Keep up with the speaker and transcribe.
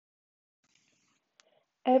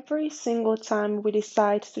Every single time we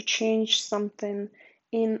decide to change something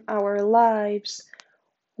in our lives,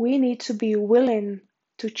 we need to be willing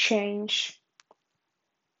to change.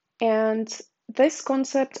 And this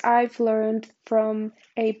concept I've learned from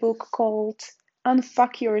a book called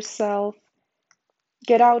Unfuck Yourself,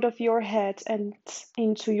 Get Out of Your Head and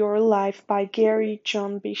Into Your Life by Gary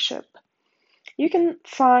John Bishop. You can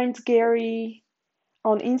find Gary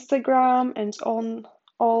on Instagram and on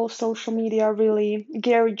all social media, really.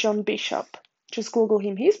 Gary John Bishop. Just Google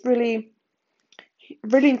him. He's really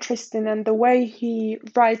interesting, and the way he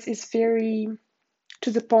writes is very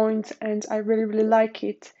to the point, and I really like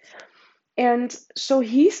it. And so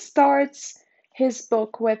he starts his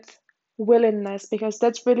book with willingness, because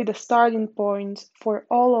that's really the starting point for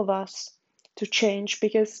all of us to change,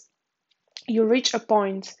 because you reach a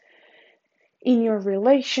point in your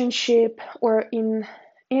relationship or in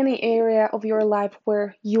any area of your life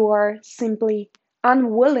where you are simply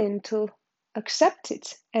unwilling to accept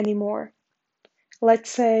it anymore. Let's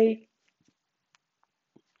say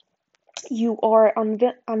you are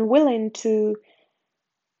unwilling to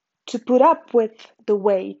put up with the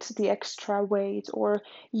weight, the extra weight, or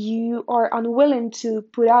you are unwilling to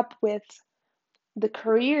put up with the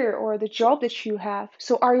career or the job that you have.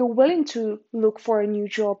 So, are you willing to look for a new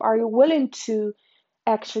job? Are you willing to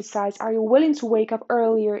exercise? Are you willing to wake up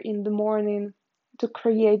earlier in the morning to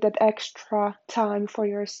create that extra time for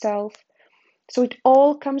yourself? So, it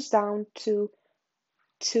all comes down to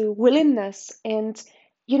willingness. And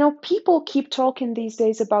people keep talking these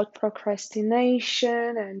days about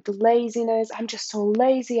procrastination and laziness. I'm just so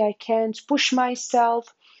lazy, I can't push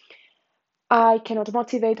myself, I cannot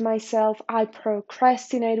motivate myself, I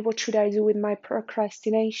procrastinate. What should I do with my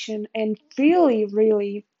procrastination? And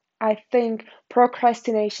really, I think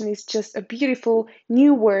procrastination is just a beautiful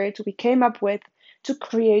new word we came up with to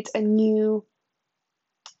create a new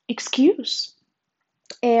excuse.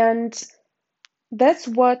 And that's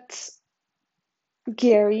what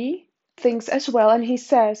Gary thinks as well. And he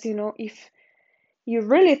says, if you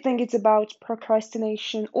really think it's about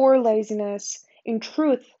procrastination or laziness, in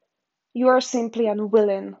truth, you are simply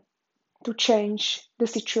unwilling to change the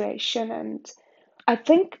situation. And I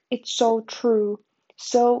think it's so true.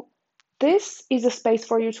 So, this is a space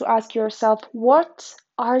for you to ask yourself, what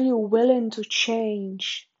are you willing to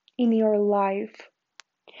change in your life?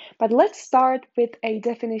 But let's start with a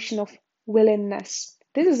definition of willingness.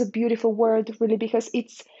 This is a beautiful word, really, because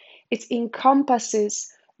it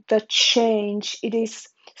encompasses the change. It is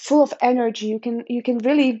full of energy. You can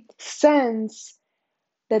really sense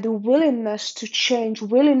that the willingness to change,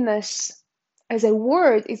 willingness as a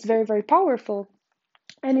word is very powerful,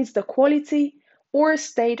 and it's the quality or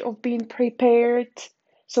state of being prepared.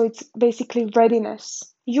 So it's basically readiness.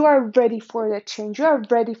 You are ready for that change. You are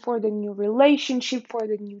ready for the new relationship, for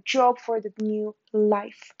the new job, for the new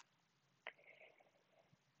life.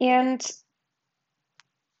 And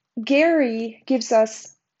Gary gives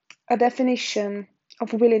us a definition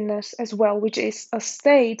of willingness as well, which is a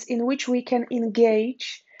state in which we can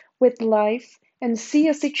engage with life and see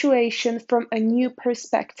a situation from a new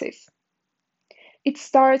perspective. It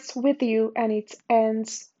starts with you and it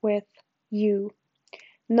ends with you.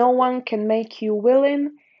 No one can make you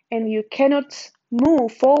willing, and you cannot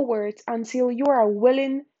move forward until you are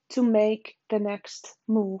willing to make the next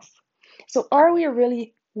move. So, are we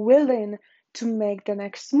really willing to make the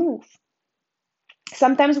next move?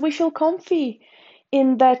 Sometimes we feel comfy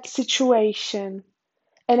in that situation.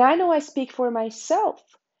 And I know I speak for myself.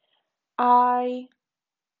 I,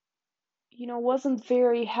 wasn't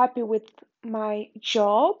very happy with my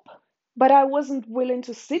job, but I wasn't willing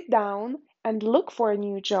to sit down and look for a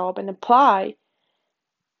new job and apply.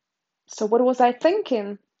 So what was I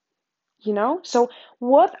thinking? So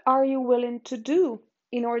what are you willing to do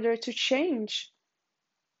in order to change?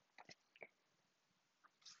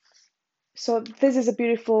 So this is a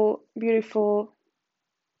beautiful,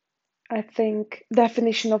 I think,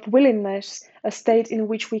 definition of willingness, a state in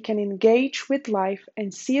which we can engage with life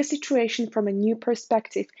and see a situation from a new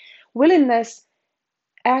perspective. Willingness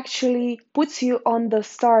actually puts you on the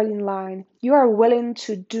starting line. You are willing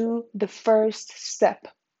to do the first step.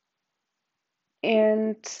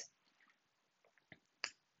 And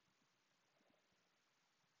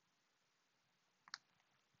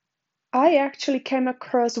I actually came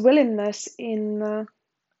across willingness in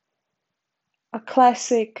a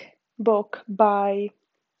classic book by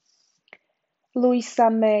Louisa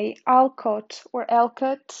May Alcott or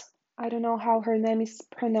Alcott. I don't know how her name is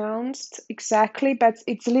pronounced exactly, but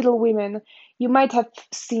it's Little Women. You might have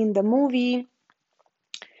seen the movie,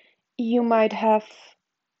 you might have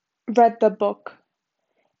read the book.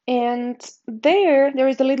 And there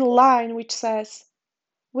is a little line which says,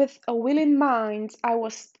 with a willing mind, I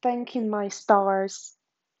was thanking my stars.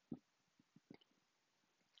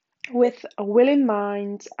 With a willing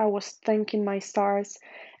mind, I was thanking my stars.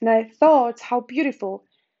 And I thought, how beautiful.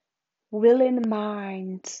 Willing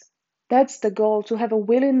mind. That's the goal, to have a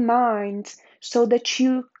willing mind so that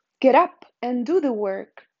you get up and do the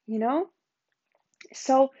work, you know?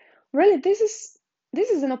 So really this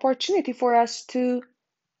is an opportunity for us to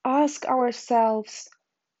ask ourselves,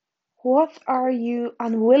 what are you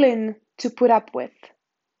unwilling to put up with?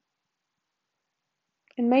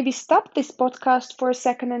 And maybe stop this podcast for a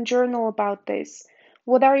second and journal about this.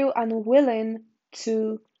 What are you unwilling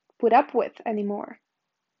to put up with anymore?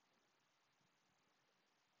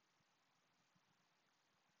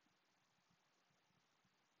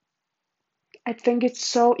 I think it's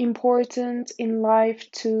so important in life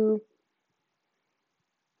to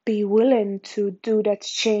be willing to do that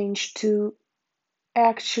change, to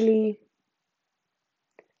actually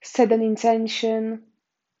set an intention.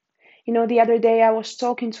 You know, the other day I was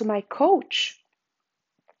talking to my coach,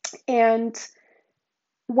 and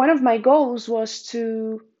one of my goals was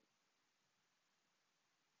to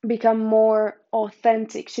become more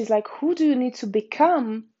authentic. She's like, who do you need to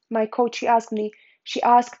become? My coach, she asked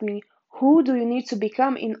me, who do you need to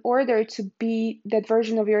become in order to be that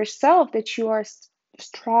version of yourself that you are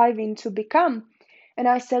striving to become? And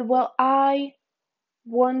I said, well, I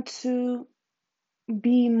want to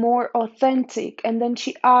be more authentic. And then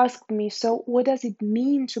she asked me, so what does it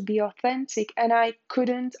mean to be authentic? And I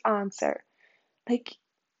couldn't answer. Like,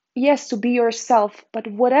 yes, to be yourself, but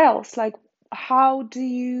what else? Like, how do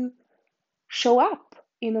you show up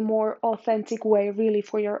in a more authentic way, really,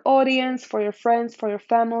 for your audience, for your friends, for your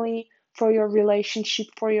family, for your relationship,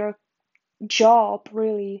 for your job,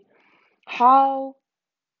 really? How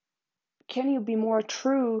can you be more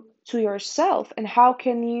true to yourself, and how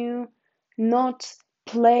can you not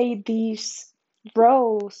play these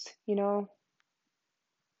roles,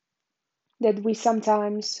 that we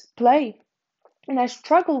sometimes play? And I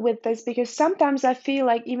struggle with this because sometimes I feel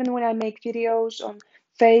like even when I make videos on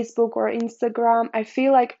Facebook or Instagram, I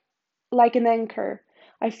feel like an anchor.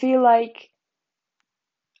 I feel like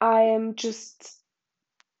I am just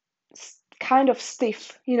kind of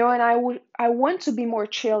stiff, and I want to be more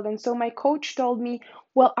chilled. And so my coach told me,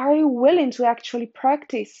 "Well, are you willing to actually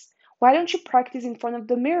practice? Why don't you practice in front of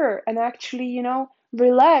the mirror and actually,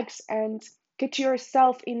 relax and get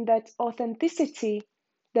yourself in that authenticity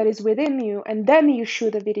that is within you, and then you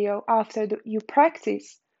shoot a video after you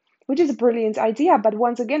practice." Which is a brilliant idea, but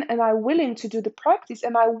once again, am I willing to do the practice?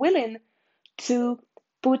 Am I willing to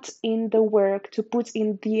put in the work, to put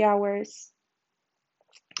in the hours?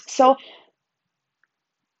 So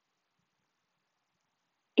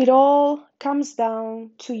it all comes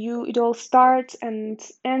down to you. It all starts and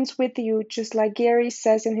ends with you, just like Gary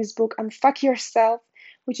says in his book, Unfuck Yourself,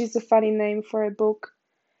 which is a funny name for a book.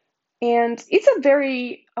 And it's a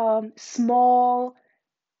very small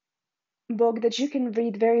book that you can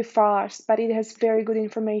read very fast, but it has very good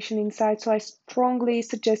information inside. So I strongly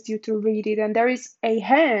suggest you to read it. And there is a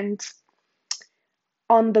hand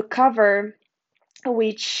on the cover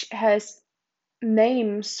which has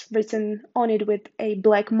names written on it with a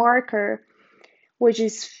black marker, which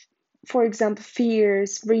is, for example,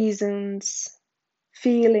 fears, reasons,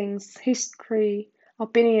 feelings, history,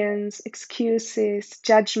 opinions, excuses,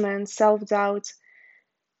 judgment, self doubt.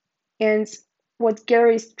 And what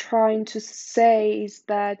Gary is trying to say is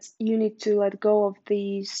that you need to let go of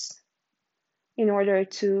these in order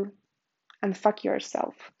to unfuck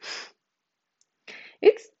yourself.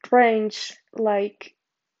 It's strange, like,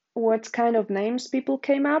 what kind of names people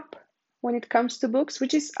came up when it comes to books,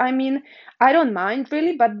 which is, I mean, I don't mind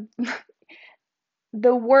really, but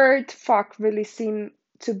the word fuck really seem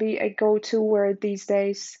to be a go-to word these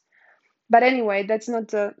days. But anyway, that's not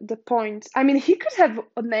the point. I mean, he could have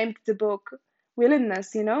named the book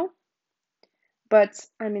Willingness, but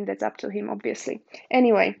I mean, that's up to him, obviously.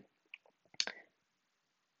 Anyway,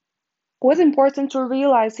 what's important to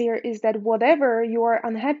realize here is that whatever you are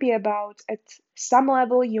unhappy about, at some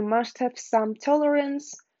level, you must have some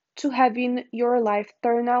tolerance to having your life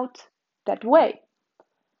turn out that way,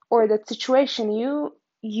 or that situation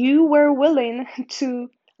you were willing to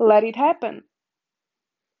let it happen.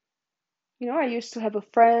 I used to have a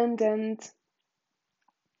friend, and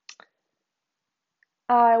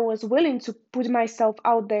I was willing to put myself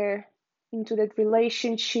out there into that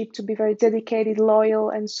relationship, to be very dedicated, loyal,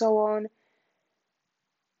 and so on.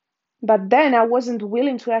 But then I wasn't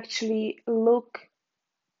willing to actually look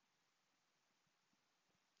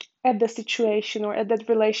at the situation or at that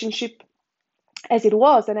relationship as it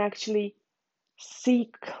was and actually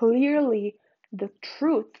see clearly the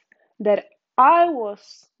truth that I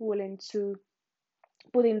was willing to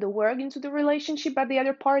put in the work into the relationship, but the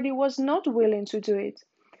other party was not willing to do it.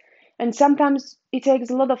 And sometimes it takes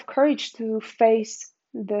a lot of courage to face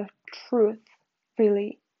the truth,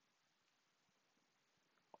 really.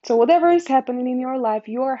 So, whatever is happening in your life,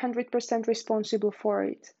 you are 100% responsible for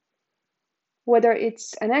it. Whether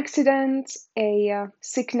it's an accident, a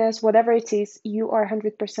sickness, whatever it is, you are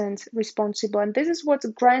 100% responsible. And this is what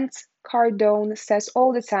Grant Cardone says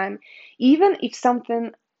all the time. Even if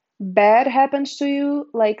something bad happens to you,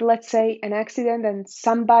 like let's say an accident and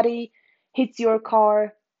somebody hits your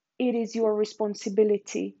car, it is your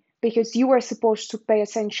responsibility because you were supposed to pay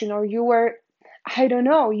attention, or you were, I don't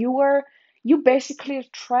know, you basically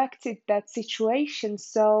attracted that situation.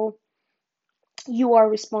 So you are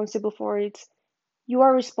responsible for it. You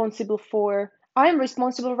are responsible for, I'm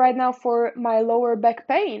responsible right now for my lower back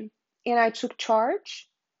pain. And I took charge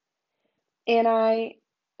and I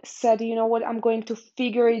said, you know what, I'm going to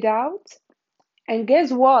figure it out. And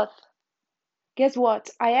guess what? Guess what?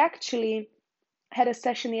 I actually had a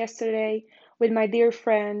session yesterday with my dear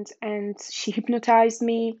friend, and she hypnotized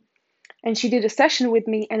me and she did a session with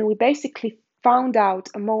me. And we basically found out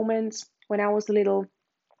a moment when I was little,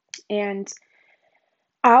 and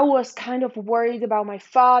I was kind of worried about my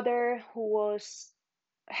father who was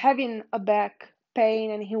having a back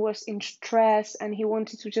pain and he was in stress and he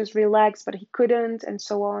wanted to just relax but he couldn't, and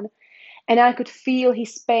so on. And I could feel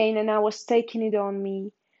his pain and I was taking it on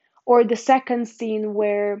me. Or the second scene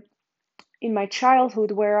where in my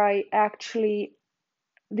childhood where I actually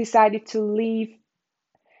decided to leave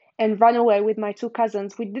and run away with my two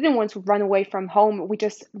cousins. We didn't want to run away from home. We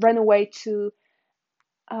just ran away to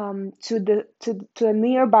a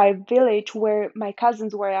nearby village where my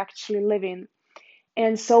cousins were actually living.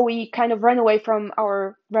 And so we kind of ran away from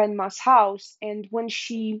our grandma's house. And when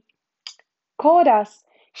she caught us,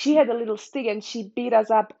 she had a little stick and she beat us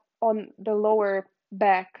up on the lower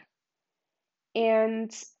back.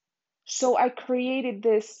 And so I created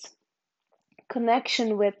this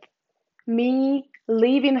connection with me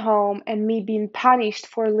leaving home and me being punished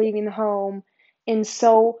for leaving home. And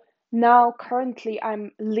so now currently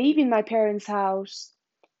I'm leaving my parents' house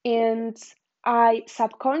and I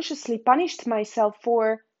subconsciously punished myself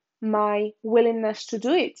for my willingness to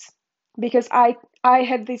do it because I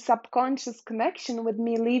had this subconscious connection with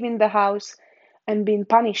me leaving the house and being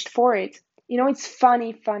punished for it. You know, it's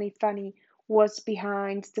funny what's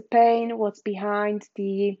behind the pain, what's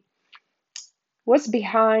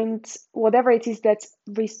behind whatever it is that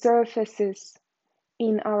resurfaces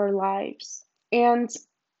in our lives. And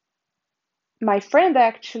my friend,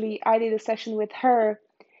 actually, I did a session with her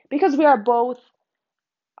because we are both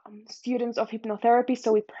students of hypnotherapy,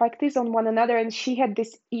 so we practice on one another. And she had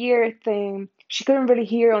this ear thing, she couldn't really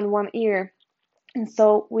hear on one ear. And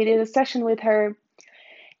so we did a session with her,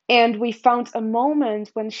 and we found a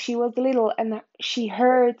moment when she was little and she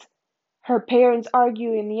heard her parents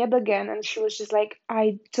arguing yet again, and she was just like,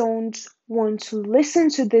 I don't want to listen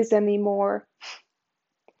to this anymore.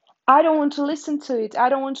 I don't want to listen to it. I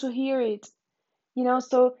don't want to hear it.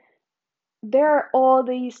 So there are all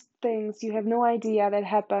these things you have no idea that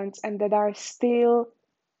happened and that are still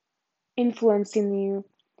influencing you.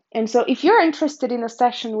 And so if you're interested in a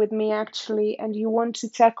session with me actually and you want to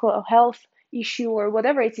tackle a health issue or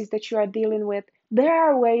whatever it is that you are dealing with, there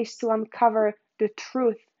are ways to uncover the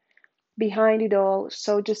truth behind it all.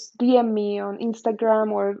 So just DM me on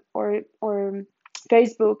Instagram or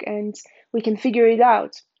Facebook and we can figure it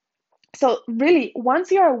out. So really,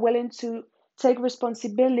 once you are willing to take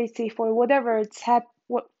responsibility for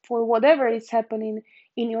for whatever is happening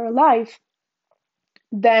in your life,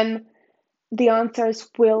 then the answers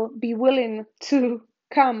will be willing to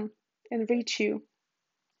come and reach you.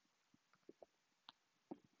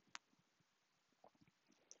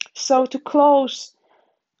 So to close,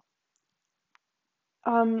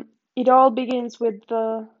 it all begins with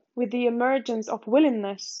the emergence of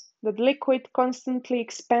willingness, the liquid constantly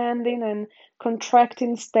expanding and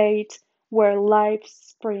contracting state where life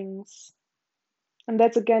springs. And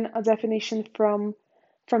that's again a definition from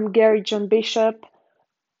Gary John Bishop.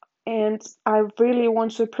 And I really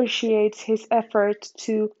want to appreciate his effort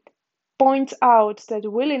to point out that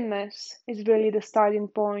willingness is really the starting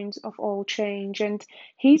point of all change. And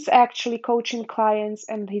he's actually coaching clients,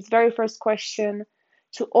 and his very first question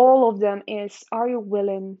to all of them is, are you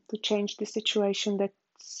willing to change the situation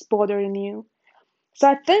that's bothering you? So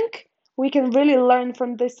I think we can really learn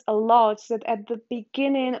from this a lot, that at the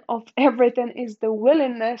beginning of everything is the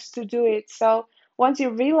willingness to do it. So once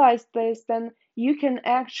you realize this, then you can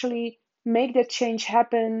actually make that change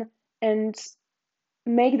happen and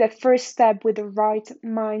make that first step with the right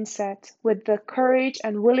mindset, with the courage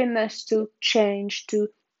and willingness to change,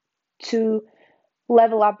 to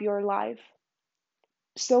level up your life.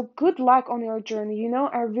 So good luck on your journey.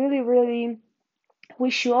 I really, really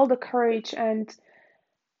wish you all the courage and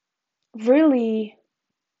really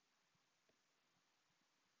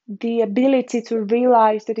the ability to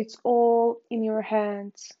realize that it's all in your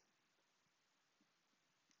hands.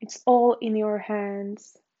 It's all in your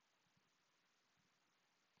hands.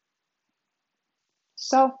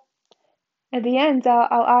 So, at the end,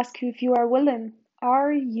 I'll ask you if you are willing.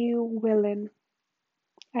 Are you willing?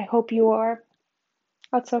 I hope you are.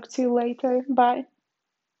 I'll talk to you later. Bye.